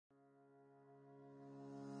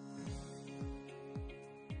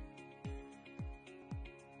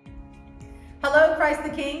Hello, Christ the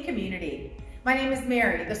King community. My name is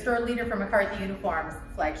Mary, the store leader for McCarthy Uniforms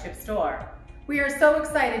flagship store. We are so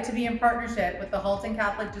excited to be in partnership with the Halton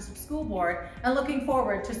Catholic District School Board and looking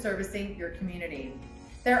forward to servicing your community.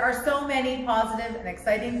 There are so many positive and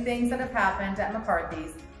exciting things that have happened at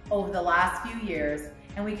McCarthy's over the last few years,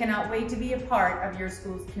 and we cannot wait to be a part of your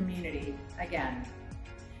school's community again.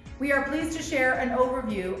 We are pleased to share an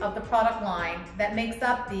overview of the product line that makes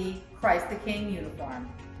up the Christ the King uniform.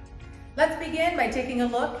 Let's begin by taking a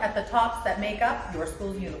look at the tops that make up your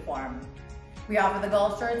school's uniform. We offer the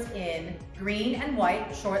golf shirts in green and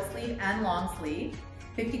white, short sleeve and long sleeve,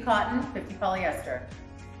 50 cotton, 50 polyester.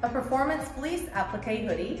 A performance fleece applique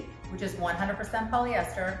hoodie, which is 100%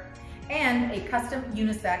 polyester, and a custom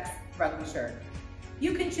unisex rugby shirt.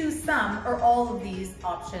 You can choose some or all of these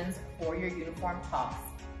options for your uniform tops.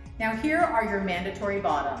 Now here are your mandatory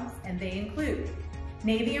bottoms, and they include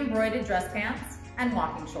navy embroidered dress pants and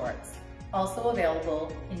walking shorts, also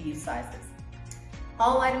available in youth sizes.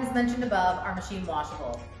 All items mentioned above are machine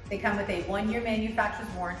washable. They come with a 1-year manufacturer's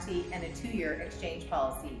warranty and a 2-year exchange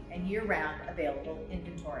policy and year-round available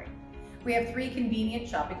inventory. We have 3 convenient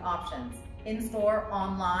shopping options: in-store,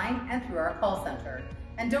 online, and through our call center.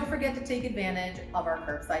 And don't forget to take advantage of our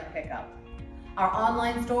curbside pickup. Our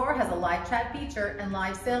online store has a live chat feature and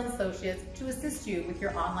live sales associates to assist you with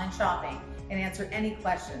your online shopping and answer any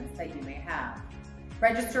questions that you may have.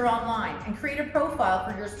 Register online and create a profile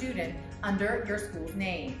for your student under your school's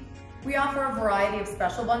name. We offer a variety of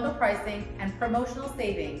special bundle pricing and promotional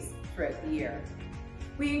savings throughout the year.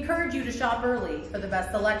 We encourage you to shop early for the best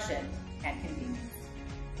selection and convenience.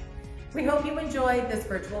 We hope you enjoyed this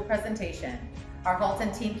virtual presentation. Our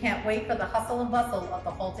Halton team can't wait for the hustle and bustle of the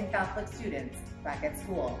Halton Catholic students back at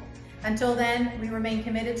school. Until then, we remain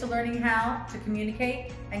committed to learning how to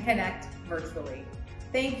communicate and connect virtually.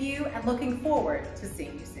 Thank you, and looking forward to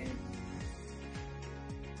seeing you soon.